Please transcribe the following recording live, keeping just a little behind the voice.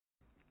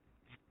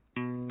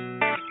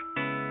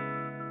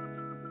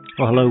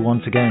Well, hello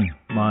once again.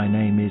 My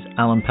name is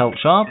Alan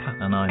Peltsharp,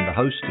 and I'm the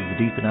host of the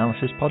Deep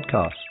Analysis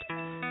podcast.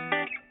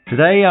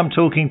 Today I'm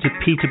talking to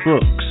Peter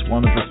Brooks,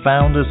 one of the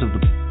founders of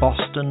the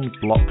Boston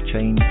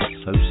Blockchain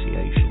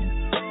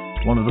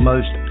Association, one of the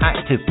most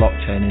active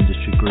blockchain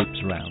industry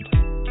groups around.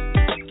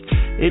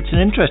 It's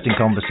an interesting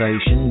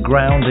conversation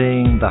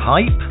grounding the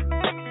hype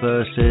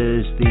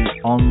versus the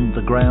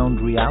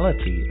on-the-ground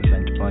reality of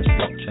enterprise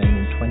blockchain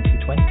in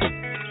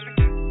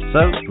 2020.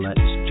 So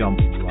let's jump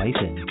right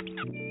in.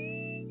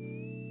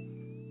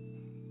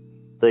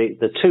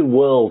 The two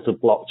worlds of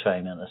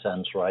blockchain, in a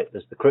sense, right?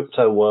 There's the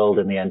crypto world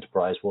and the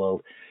enterprise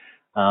world.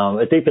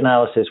 At Deep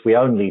Analysis, we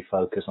only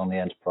focus on the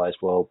enterprise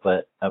world,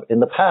 but in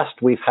the past,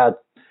 we've had,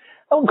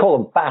 I wouldn't call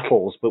them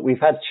battles, but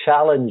we've had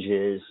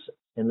challenges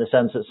in the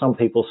sense that some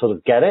people sort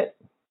of get it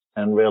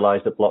and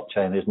realize that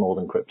blockchain is more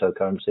than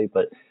cryptocurrency,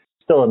 but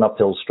still an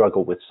uphill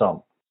struggle with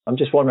some. I'm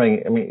just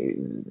wondering, I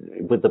mean,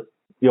 with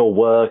your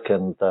work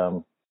and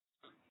the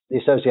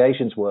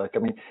association's work, I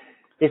mean,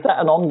 is that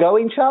an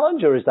ongoing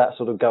challenge or is that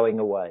sort of going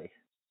away?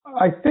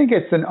 I think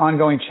it's an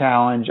ongoing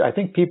challenge. I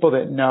think people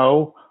that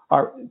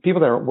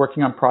are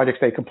working on projects,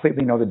 they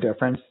completely know the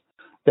difference,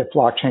 that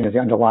blockchain is the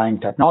underlying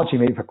technology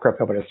maybe for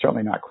crypto, but it's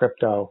certainly not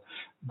crypto.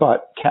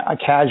 But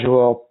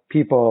casual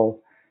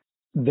people,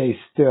 they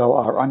still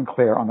are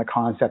unclear on the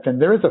concept.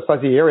 And there is a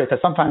fuzzy area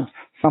because sometimes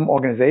some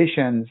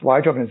organizations,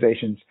 large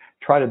organizations,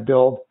 try to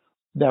build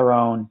their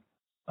own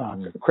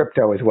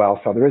crypto as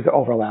well. So there is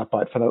overlap,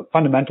 but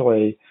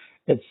fundamentally,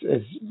 it's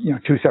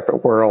two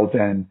separate worlds,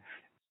 and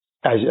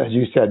as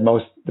you said,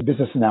 the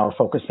businesses now are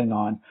focusing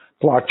on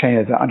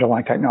blockchain as an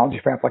underlying technology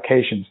for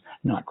applications,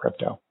 not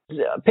crypto.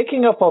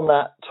 Picking up on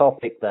that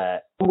topic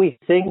there, when we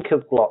think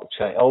of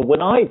blockchain, or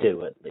when I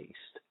do at least,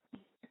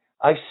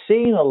 I've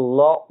seen a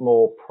lot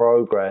more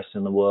progress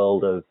in the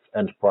world of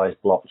enterprise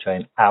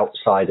blockchain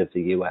outside of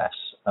the US.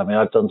 I mean,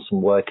 I've done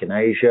some work in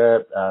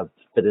Asia, a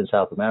bit in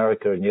South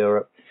America and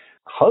Europe.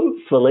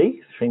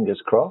 Hopefully,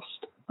 fingers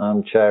crossed,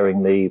 I'm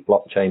chairing the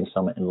Blockchain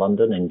Summit in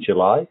London in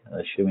July,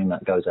 assuming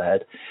that goes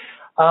ahead.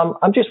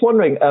 I'm just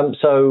wondering,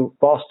 so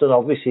Boston,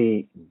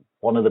 obviously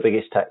one of the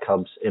biggest tech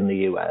hubs in the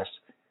US.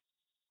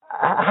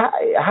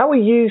 How are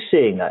you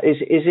seeing that? Is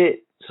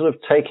it sort of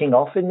taking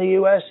off in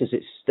the US? Is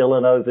it still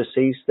an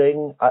overseas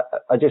thing?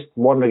 I just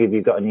wondering if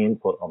you've got any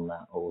input on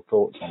that or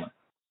thoughts on it.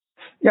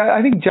 Yeah,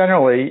 I think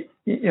generally,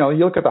 you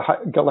look at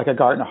like a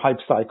Gartner hype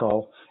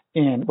cycle,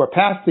 and we're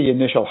past the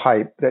initial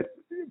hype that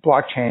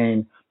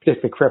blockchain,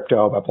 particularly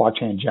crypto, but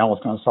blockchain in general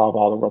is going to solve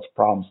all the world's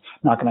problems.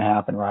 Not going to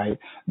happen, right?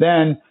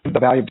 Then the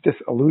value of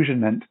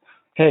disillusionment.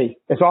 Hey,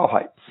 it's all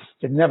hype.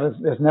 It's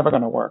never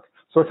going to work.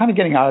 So we're kind of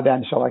getting out of that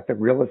into like the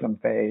realism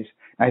phase.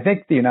 And I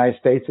think the United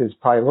States is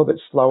probably a little bit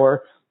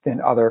slower than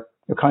other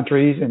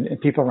countries and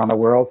people around the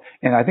world.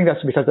 And I think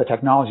that's because of the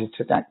technology.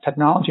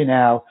 Technology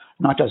now,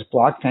 not just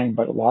blockchain,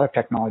 but a lot of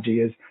technology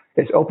is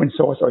open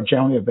source or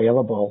generally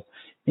available.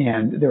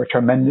 And there are a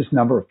tremendous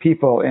number of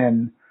people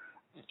in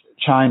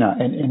China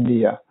and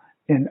India,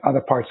 in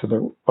other parts of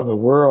the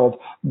world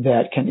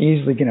that can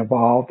easily get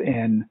involved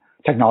in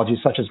technologies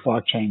such as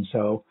blockchain.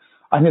 So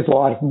I think there's a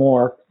lot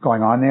more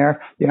going on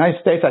there. The United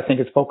States, I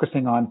think, is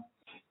focusing on,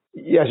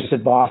 as you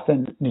said,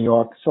 Boston, New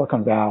York,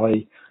 Silicon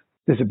Valley.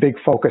 There's a big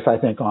focus, I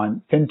think,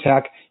 on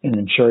fintech and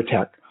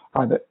insurtech,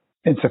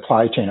 and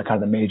supply chain are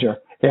kind of the major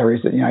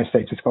areas that the United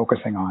States is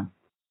focusing on.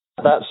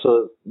 That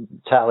sort of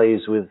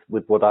tallies with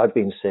what I've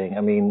been seeing.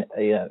 I mean,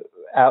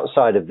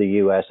 outside of the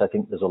US, I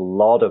think there's a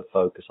lot of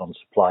focus on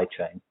supply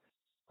chain.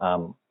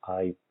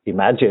 I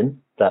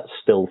imagine that's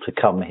still to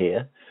come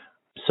here.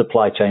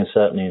 Supply chain,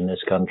 certainly in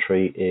this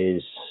country,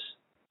 is,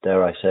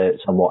 dare I say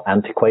it, somewhat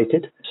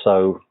antiquated.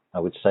 So I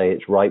would say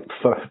it's ripe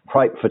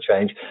for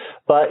change.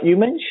 But you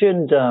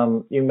mentioned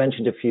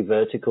a few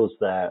verticals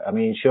there. I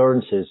mean,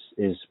 insurance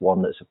is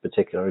one that's of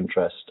particular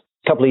interest.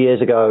 A couple of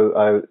years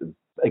ago,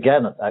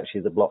 again,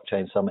 actually, the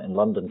Blockchain Summit in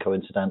London,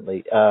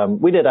 coincidentally,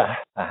 we did a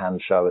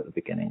hand show at the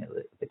beginning of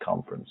the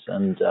conference,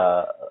 and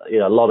a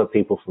lot of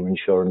people from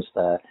insurance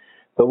there.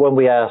 But when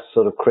we asked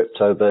sort of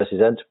crypto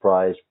versus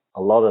enterprise,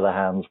 a lot of the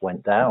hands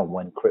went down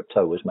when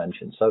crypto was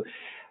mentioned. So,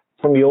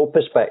 from your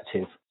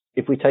perspective,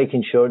 if we take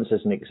insurance as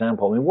an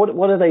example, I mean,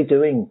 what are they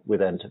doing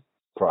with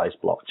enterprise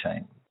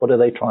blockchain? What are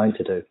they trying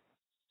to do?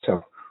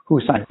 So, who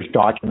signs which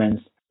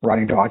documents?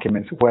 Writing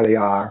documents, where they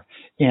are,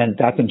 and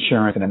that's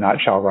insurance in a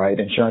nutshell, right?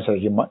 Insurance has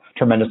a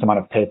tremendous amount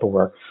of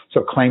paperwork.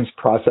 So claims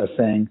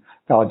processing,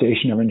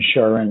 validation of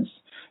insurance,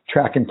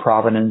 tracking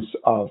provenance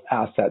of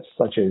assets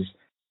such as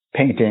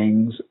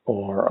paintings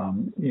or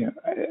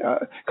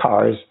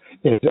cars.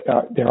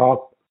 They're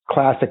all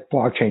classic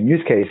blockchain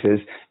use cases,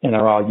 and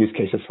they're all use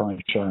cases for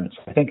insurance.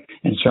 I think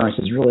insurance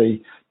is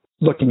really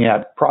looking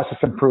at process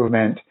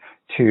improvement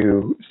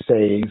to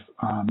save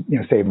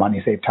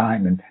money, save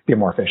time, and be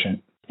more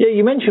efficient. Yeah,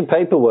 you mentioned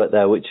paperwork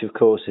there, which of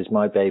course is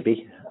my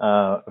baby.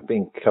 I've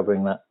been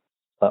covering that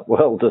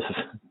world of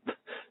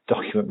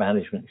document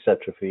management,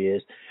 etc., for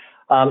years.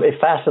 It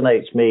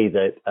fascinates me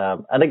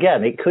that, and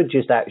again, it could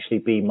just actually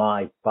be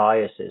my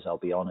biases, I'll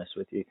be honest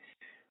with you.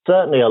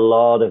 certainly a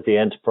lot of the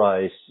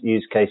enterprise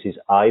use cases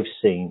I've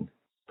seen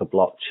for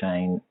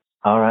blockchain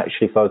are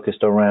actually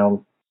focused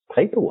around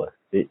paperwork.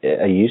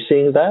 Are you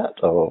seeing that,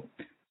 or?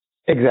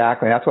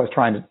 Exactly. That's what I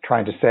was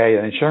trying to say.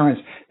 In insurance,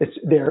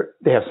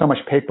 they have so much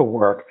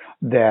paperwork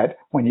that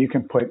when you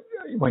can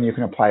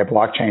apply a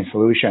blockchain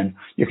solution,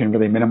 you can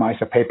really minimize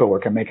the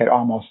paperwork and make it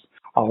almost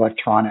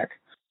electronic.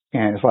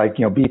 And it's like,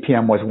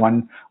 BPM was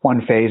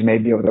one phase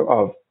maybe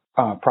of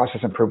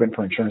process improvement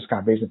for insurance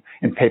companies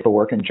and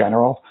paperwork in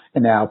general.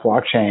 And now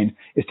blockchain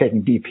is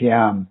taking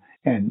BPM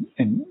and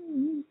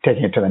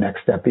taking it to the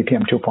next step,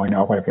 BPM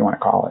 2.0, whatever you want to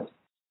call it.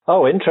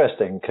 Oh,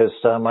 interesting, because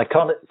my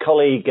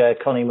colleague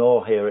Connie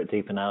Moore here at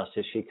Deep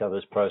Analysis, she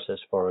covers process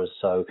for us.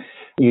 So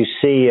you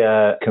see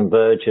a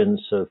convergence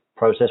of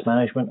process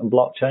management and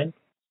blockchain?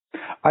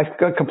 I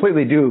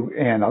completely do,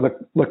 and I'll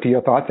look to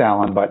your thoughts,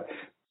 Alan, but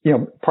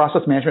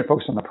process management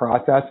focuses on the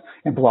process,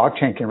 and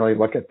blockchain can really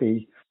look at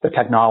the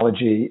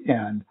technology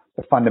and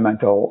the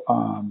fundamental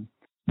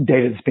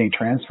data that's being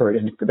transferred,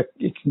 and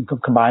you can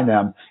combine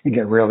them and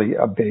get really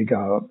a big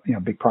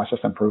process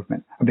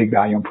improvement, a big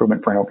value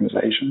improvement for an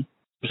organization.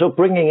 So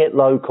bringing it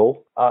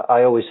local,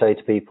 I always say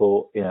to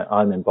people,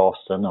 I'm in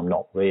Boston. I'm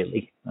not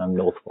really. I'm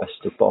northwest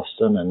of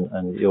Boston,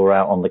 and you're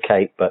out on the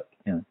Cape, but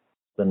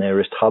the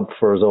nearest hub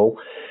for us all.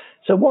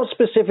 So what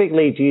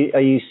specifically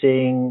are you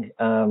seeing,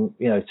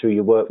 through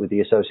your work with the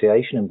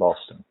association in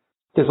Boston?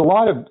 There's a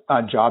lot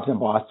of jobs in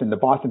Boston. The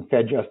Boston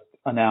Fed just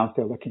announced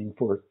they're looking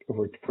for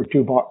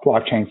two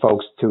blockchain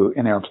folks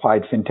in their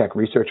Applied FinTech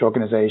Research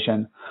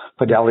Organization.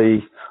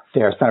 Fidelity,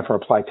 their Center for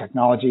Applied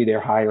Technology, they're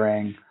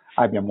hiring.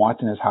 IBM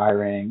Watson is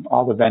hiring.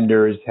 All the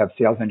vendors have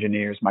sales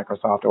engineers,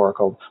 Microsoft,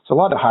 Oracle. So a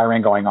lot of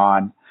hiring going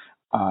on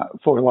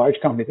for large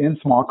companies and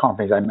small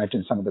companies. I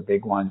mentioned some of the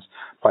big ones,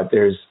 but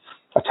there's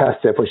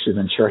Attestive, which is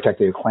InsurTech,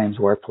 they do claims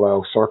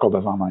workflow. Circle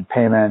does online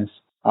payments.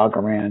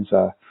 Algorand's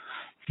a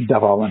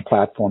development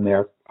platform.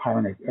 They're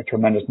hiring a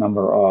tremendous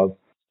number of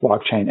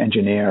blockchain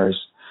engineers.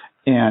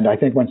 And I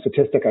think one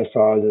statistic I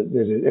saw is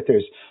that if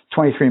there's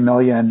 23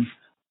 million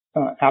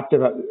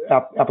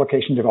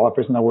application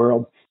developers in the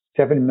world,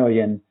 7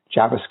 million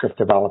JavaScript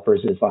developers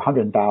is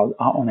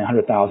only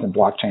 100,000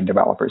 blockchain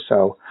developers.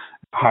 So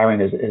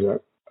hiring is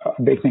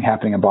a big thing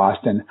happening in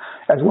Boston,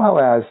 as well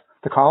as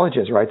the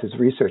colleges, right? There's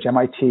research.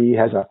 MIT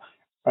has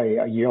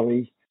a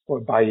yearly or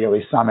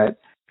bi-yearly summit.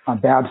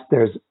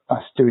 There's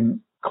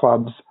student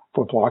clubs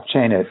for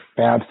blockchain at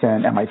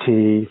Babson,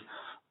 MIT,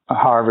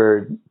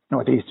 Harvard,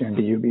 Northeastern,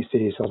 the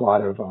UBC. So a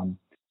lot of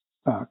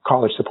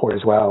college support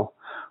as well.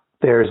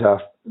 There's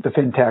the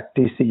FinTech,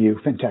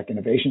 DCU FinTech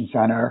Innovation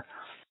Center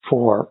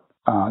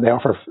they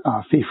offer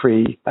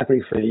fee-free,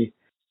 equity-free,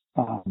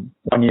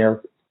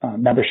 1-year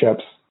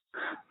memberships.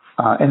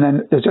 And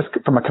then there's just,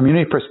 from a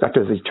community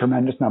perspective, there's a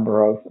tremendous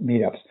number of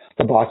meetups.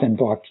 The Boston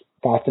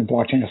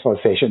Blockchain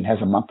Association has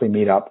a monthly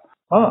meetup.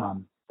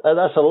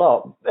 That's a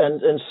lot.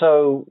 And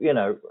so,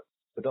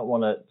 I don't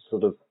want to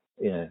sort of,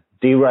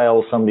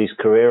 derail somebody's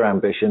career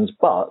ambitions,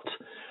 but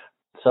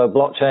so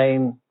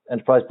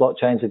enterprise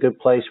blockchain is a good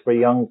place for a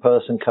young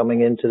person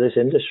coming into this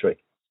industry.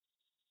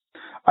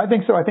 I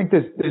think so. I think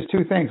there's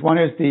two things. One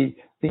is the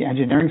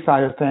engineering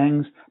side of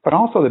things, but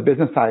also the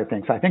business side of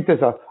things. I think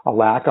there's a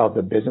lack of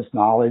the business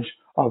knowledge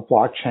of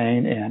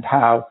blockchain and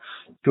how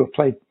to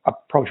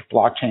approach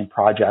blockchain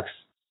projects,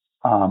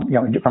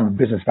 from a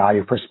business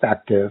value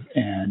perspective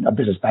and a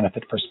business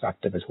benefit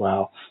perspective as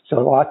well. So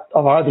a lot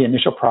of the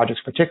initial projects,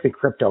 particularly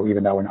crypto,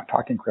 even though we're not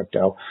talking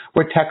crypto,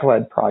 were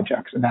tech-led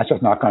projects, and that's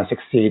just not going to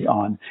succeed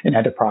in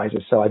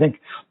enterprises. So I think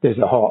there's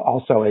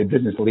also a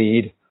business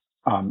lead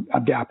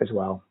a gap as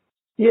well.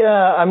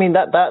 Yeah, I mean,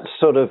 that's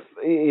sort of,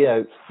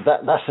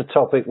 that's a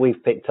topic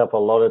we've picked up a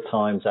lot of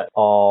times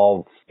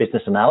of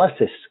business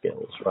analysis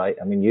skills, right?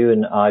 I mean, you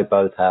and I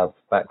both have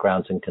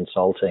backgrounds in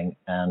consulting,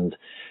 and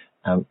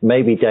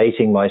maybe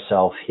dating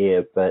myself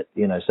here, but,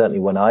 certainly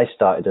when I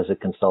started as a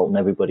consultant,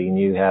 everybody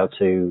knew how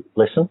to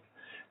listen,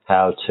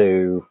 how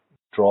to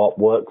draw up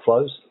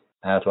workflows,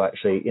 how to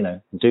actually,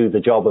 do the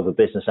job of a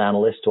business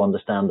analyst to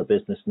understand the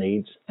business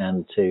needs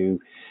and to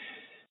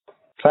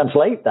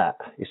translate that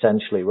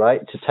essentially,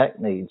 right, to tech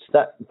needs.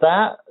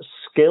 That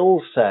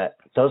skill set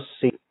does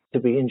seem to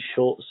be in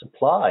short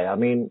supply. I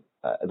mean,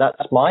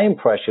 that's my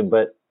impression,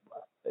 but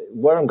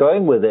where I'm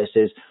going with this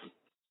is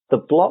the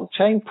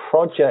blockchain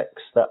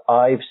projects that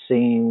I've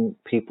seen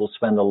people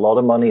spend a lot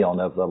of money on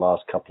over the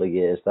last couple of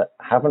years that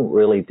haven't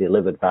really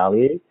delivered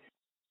value.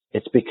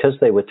 It's because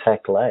they were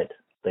tech-led.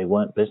 They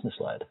weren't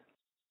business-led.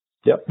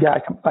 Yep. Yeah,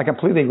 I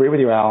completely agree with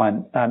you,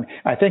 Alan.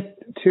 I think,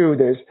 too,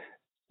 there's,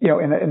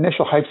 in the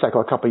initial hype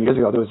cycle a couple of years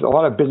ago, there was a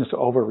lot of business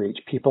overreach.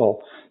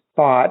 People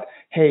thought,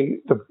 hey,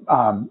 the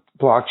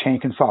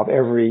blockchain can solve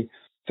every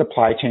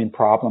supply chain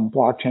problem.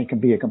 Blockchain can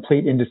be a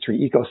complete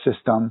industry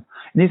ecosystem.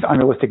 And these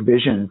unrealistic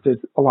visions, there's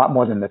a lot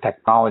more than the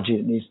technology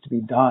that needs to be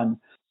done.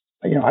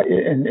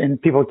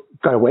 And people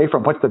got away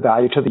from what's the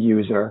value to the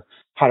user,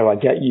 how do I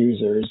get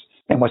users,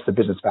 and what's the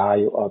business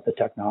value of the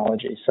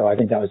technology. So I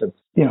think that was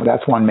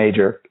that's one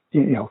major,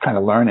 kind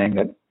of learning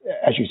that,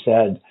 as you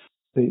said,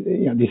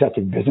 these have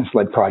to be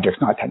business-led projects,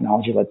 not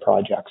technology-led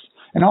projects.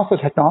 And also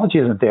technology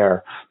isn't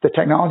there. The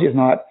technology is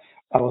not,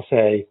 I will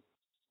say,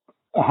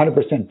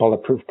 100%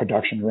 bulletproof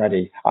production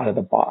ready out of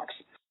the box.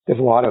 There's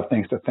a lot of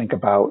things to think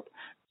about,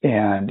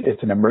 and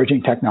it's an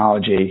emerging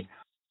technology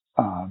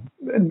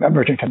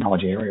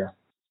area.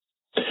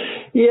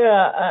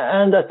 Yeah,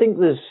 and I think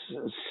there's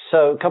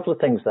a couple of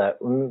things there.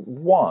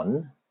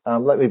 One,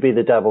 let me be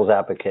the devil's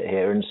advocate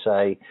here and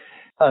say,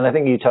 and I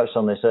think you touched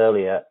on this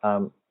earlier,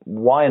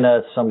 why on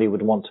earth somebody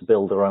would want to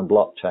build their own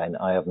blockchain,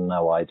 I have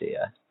no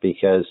idea,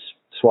 because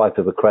swipe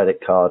of a credit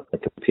card, a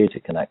computer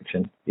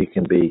connection, you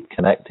can be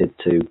connected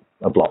to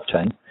a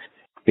blockchain,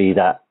 be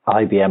that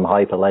IBM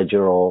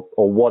Hyperledger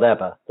or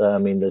whatever. I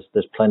mean,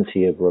 there's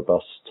plenty of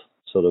robust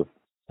sort of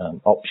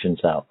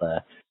options out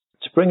there.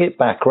 To bring it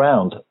back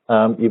round,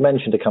 you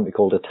mentioned a company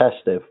called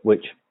Attestive,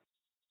 which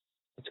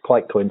it's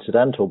quite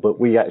coincidental, but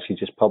we actually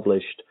just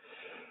published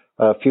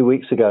a few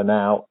weeks ago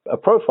now a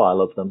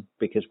profile of them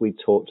because we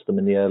talked to them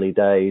in the early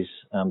days.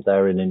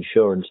 They're in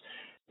insurance.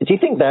 Do you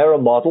think they're a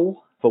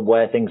model for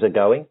where things are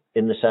going,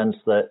 in the sense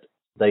that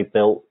they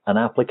built an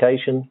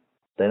application?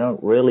 They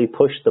don't really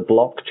push the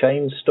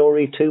blockchain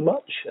story too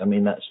much. I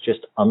mean, that's just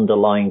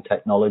underlying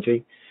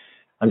technology.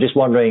 I'm just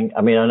wondering,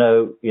 I mean, I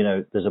know,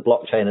 there's a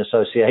blockchain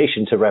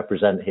association to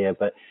represent here,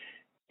 but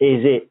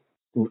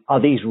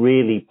are these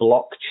really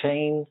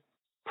blockchain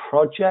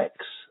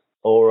projects,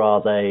 or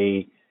are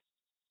they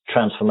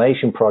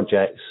transformation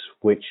projects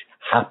which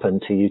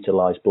happen to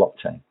utilize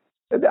blockchain?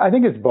 I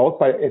think it's both,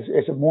 but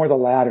it's more the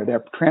latter.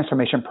 They're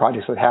transformation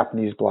projects that happen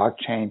to use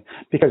blockchain,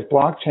 because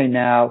blockchain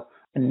now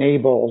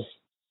enables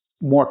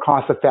more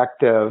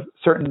cost-effective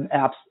certain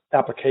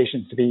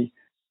applications to be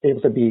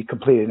able to be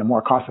completed in a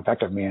more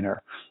cost-effective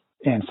manner.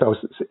 And so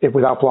if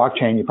without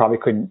blockchain,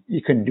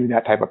 you couldn't do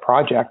that type of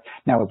project.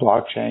 Now with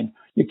blockchain,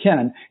 you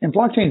can. And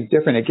blockchain is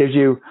different.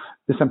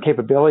 There's some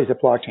capabilities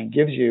that blockchain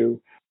gives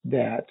you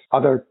that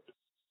other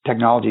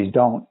technologies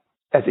don't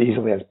as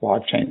easily as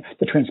blockchain.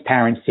 The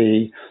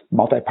transparency,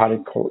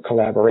 multi-party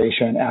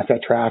collaboration,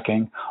 asset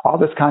tracking, all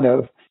this kind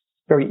of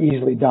very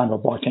easily done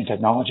with blockchain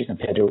technology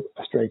compared to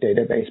a straight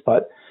database.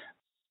 But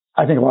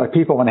I think a lot of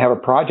people, when they have a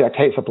project,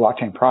 hey, it's a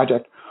blockchain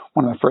project,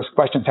 one of the first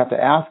questions you have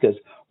to ask is,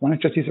 why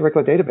not just use a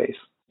regular database?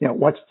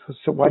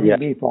 Why do you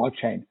need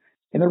blockchain?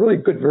 And there are really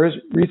good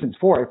reasons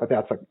for it, but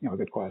that's a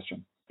good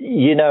question.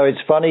 It's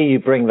funny you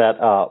bring that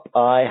up.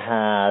 I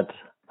had,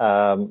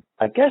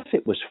 I guess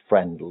it was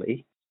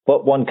friendly,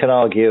 but one can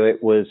argue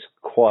it was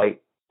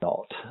quite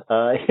not.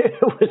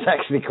 It was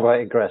actually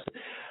quite aggressive.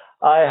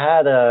 I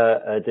had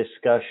a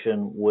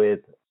discussion with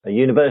a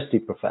university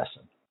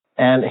professor,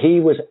 and he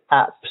was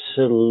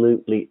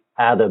absolutely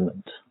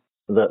adamant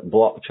that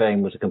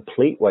blockchain was a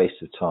complete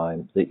waste of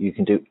time, that you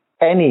can do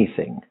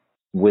anything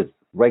with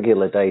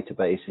regular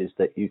databases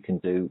that you can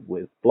do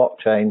with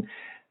blockchain,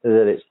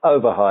 that it's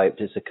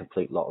overhyped, it's a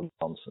complete lot of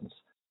nonsense.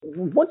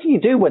 What do you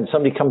do when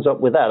somebody comes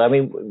up with that? I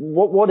mean,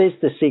 what is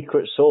the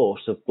secret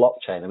source of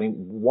blockchain? I mean,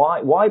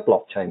 why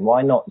blockchain?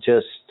 Why not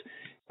just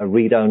a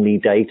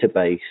read-only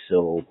database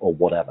or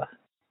whatever?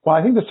 Well,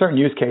 I think there's certain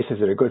use cases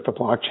that are good for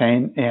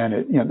blockchain,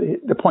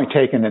 and the point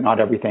taken that not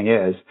everything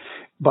is,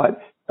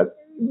 but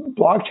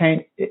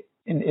blockchain,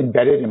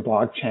 embedded in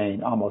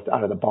blockchain almost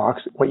out of the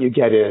box, what you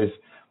get is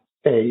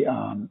a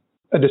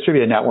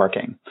distributed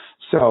networking.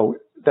 So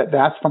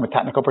that's from a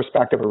technical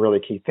perspective a really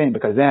key thing,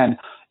 because then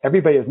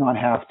everybody does not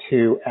have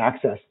to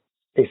access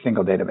a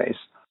single database,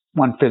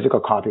 one physical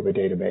copy of a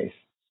database,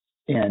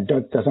 and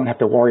doesn't have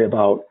to worry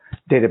about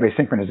database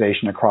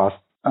synchronization across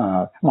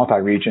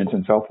multi-regions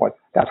and so forth.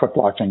 That's what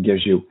blockchain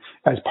gives you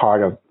as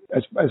part of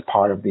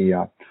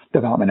the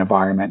development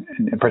environment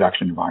and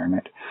production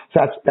environment. So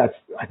that's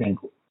I think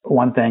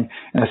one thing.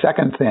 And the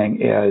second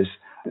thing is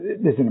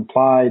there's an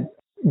implied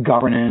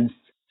governance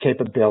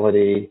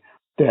capability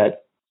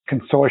that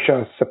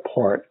consortia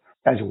support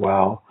as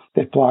well,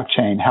 that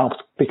blockchain helps,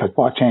 because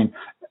blockchain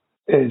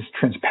is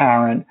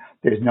transparent.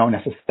 There's no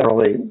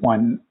necessarily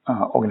one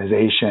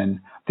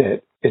organization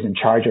that is in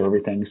charge of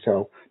everything.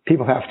 So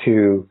people have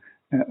to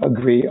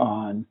agree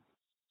on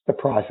the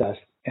process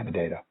and the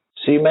data.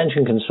 So you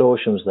mentioned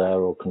consortiums there,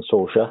 or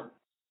consortia.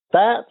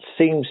 That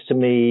seems to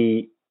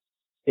me,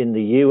 in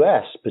the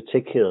US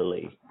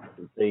particularly,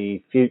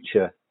 the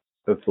future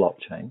of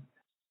blockchain.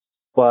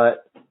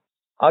 But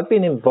I've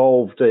been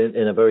involved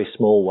in a very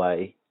small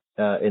way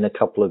in a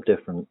couple of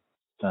different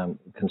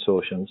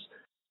consortiums.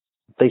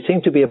 They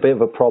seem to be a bit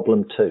of a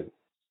problem too,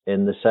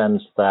 in the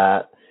sense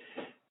that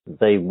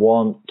they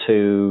want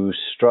to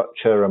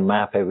structure and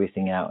map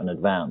everything out in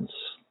advance.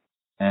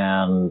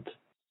 And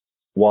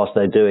whilst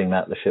they're doing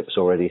that, the ship's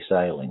already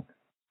sailing.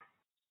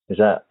 Is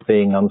that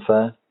being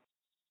unfair?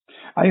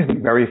 I think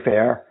it's very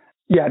fair.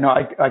 Yeah, no,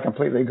 I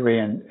completely agree.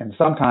 And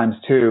sometimes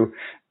too,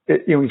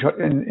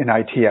 in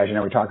IT, as you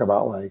know, we talk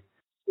about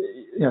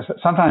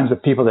sometimes the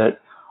people that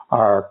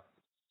are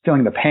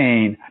feeling the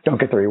pain don't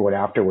get the reward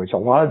afterwards. A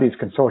lot of these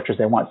consortia,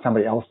 they want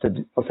somebody else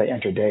to, let's say,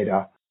 enter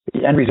data.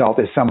 The end result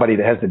is somebody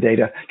that has the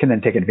data can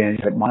then take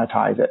advantage of it,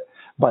 monetize it.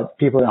 But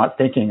people are not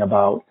thinking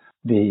about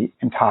the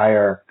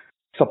entire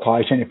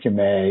supply chain, if you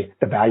may,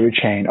 the value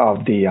chain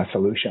of the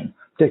solution,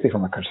 particularly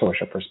from a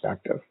consortium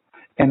perspective.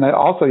 And then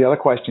also the other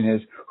question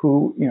is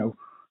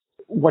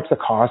what's the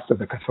cost of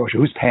the consortium?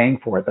 Who's paying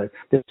for it?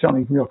 There's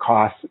certainly real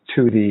costs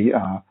to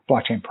the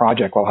blockchain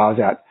project. Well, how's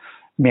that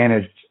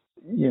managed,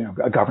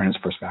 a governance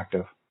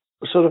perspective?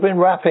 Sort of in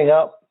wrapping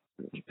up,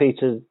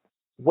 Peter,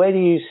 where do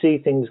you see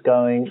things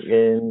going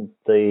in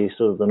the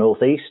sort of the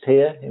Northeast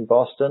here in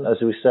Boston? As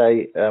we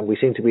say, we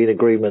seem to be in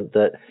agreement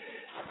that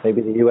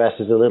maybe the US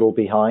is a little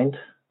behind.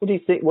 What do you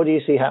think? What do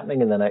you see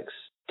happening in the next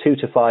 2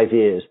 to 5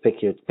 years?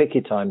 Pick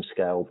your time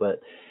scale,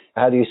 but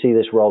how do you see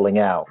this rolling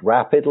out?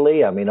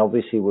 Rapidly? I mean,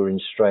 obviously we're in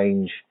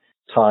strange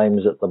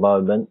times at the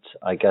moment.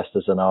 I guess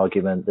there's an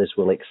argument this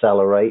will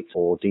accelerate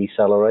or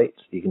decelerate.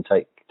 You can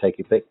take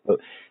your pick. But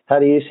how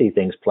do you see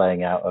things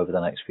playing out over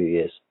the next few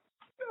years?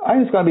 I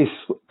think it's going to be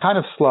kind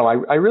of slow.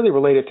 I really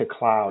relate it to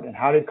cloud and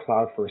how did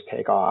cloud first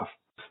take off?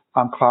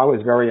 Cloud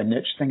was very a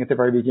niche thing at the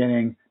very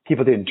beginning.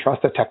 People didn't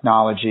trust the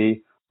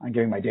technology. I'm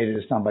giving my data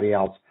to somebody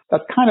else.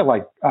 That's kind of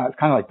like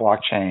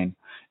blockchain.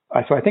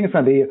 So I think it's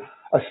going to be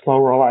a slow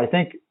roll. I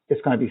think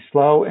it's going to be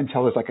slow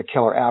until there's like a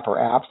killer app or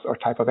apps or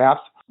type of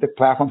apps. The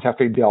platforms have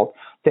to be built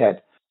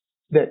that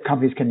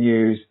companies can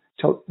use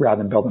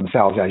rather than build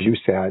themselves, as you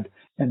said.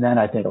 And then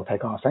I think it'll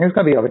take off. So I think it's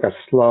going to be like a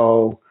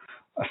slow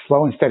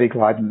and steady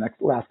glide in the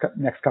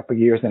next couple of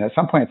years. And at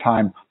some point in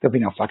time, there'll be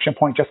an inflection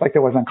point, just like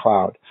there was on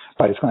cloud.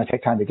 But it's going to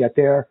take time to get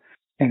there.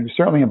 And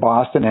certainly in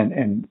Boston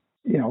and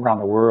around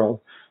the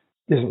world,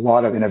 there's a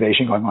lot of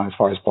innovation going on as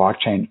far as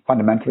blockchain,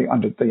 fundamentally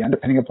under the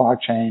underpinning of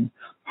blockchain,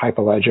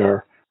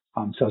 Hyperledger.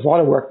 So there's a lot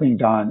of work being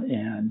done.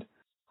 And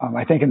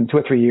I think in 2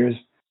 or 3 years,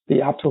 the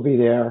apps will be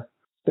there,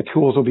 the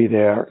tools will be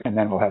there, and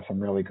then we'll have some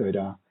really good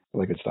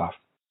stuff.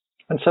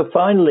 And so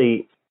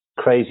finally,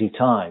 crazy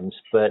times,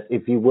 but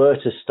if you were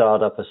to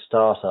start up a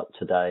startup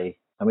today,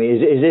 I mean,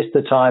 is this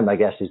the time, I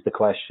guess, is the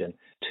question,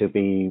 to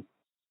be,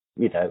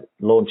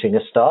 launching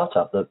a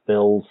startup that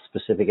builds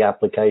specific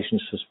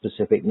applications for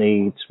specific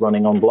needs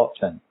running on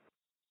blockchain?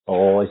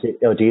 Or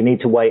do you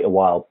need to wait a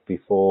while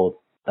before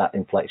that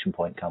inflection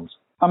point comes?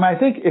 I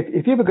think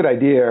if you have a good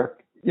idea,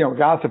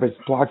 regardless if it's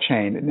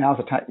blockchain, now's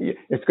the time.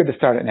 It's good to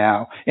start it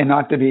now and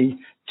not to be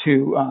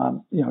too,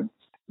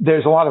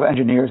 there's a lot of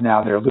engineers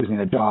now that are losing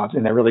their jobs,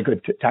 and they're really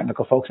good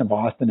technical folks in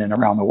Boston and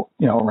around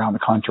the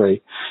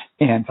country.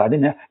 And so I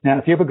think now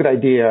if you have a good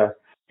idea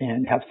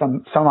and have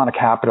some amount of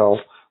capital,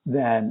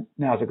 then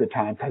now's a good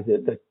time because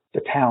the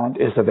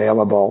talent is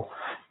available.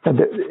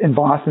 In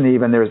Boston,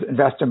 even there's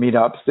investor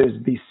meetups, there's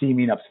VC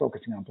meetups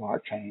focusing on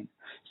blockchain.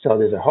 So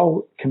there's a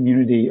whole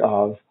community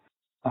of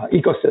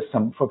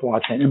ecosystem for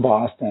blockchain in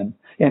Boston,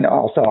 and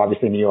also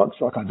obviously New York,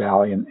 Silicon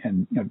Valley,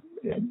 and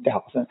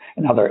Dallas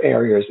and other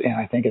areas. And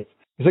I think it's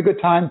a good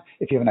time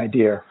if you have an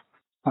idea,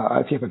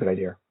 if you have a good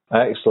idea.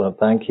 Excellent,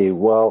 thank you.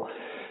 Well,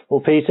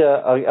 Peter,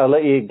 I'll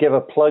let you give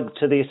a plug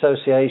to the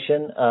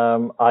association.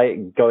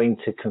 I'm going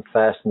to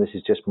confess, and this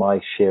is just my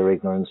sheer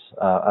ignorance,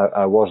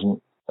 I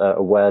wasn't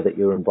aware that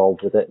you were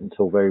involved with it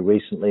until very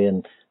recently,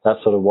 and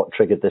that's sort of what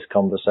triggered this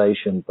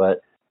conversation.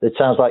 But it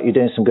sounds like you're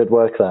doing some good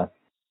work there.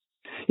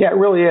 Yeah, it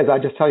really is. I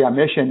just tell you, our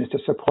mission is to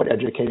support,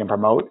 educate, and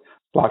promote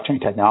blockchain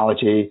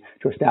technology,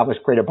 to establish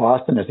Greater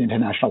Boston as the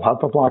international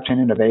hub for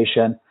blockchain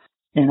innovation,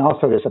 and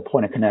also to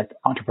support and connect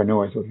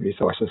entrepreneurs with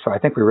resources. So I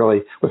think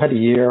we've had a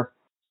year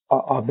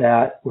of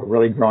that. We're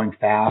really growing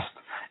fast,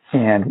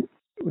 and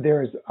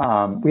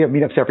we have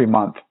meetups every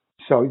month.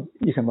 So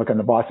you can look on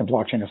the Boston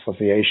Blockchain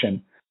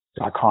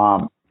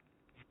Association.com.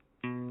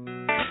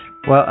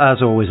 Well,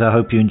 as always, I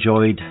hope you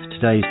enjoyed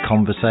today's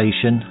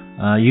conversation.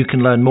 You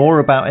can learn more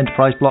about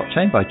enterprise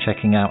blockchain by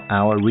checking out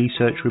our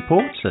research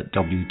reports at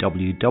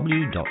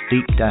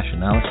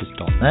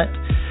www.deep-analysis.net.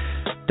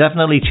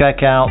 Definitely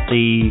check out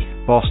the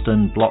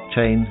Boston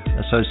Blockchain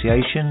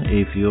Association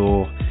if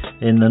you're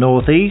in the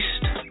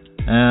Northeast.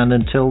 And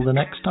until the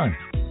next time,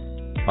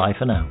 bye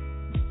for now.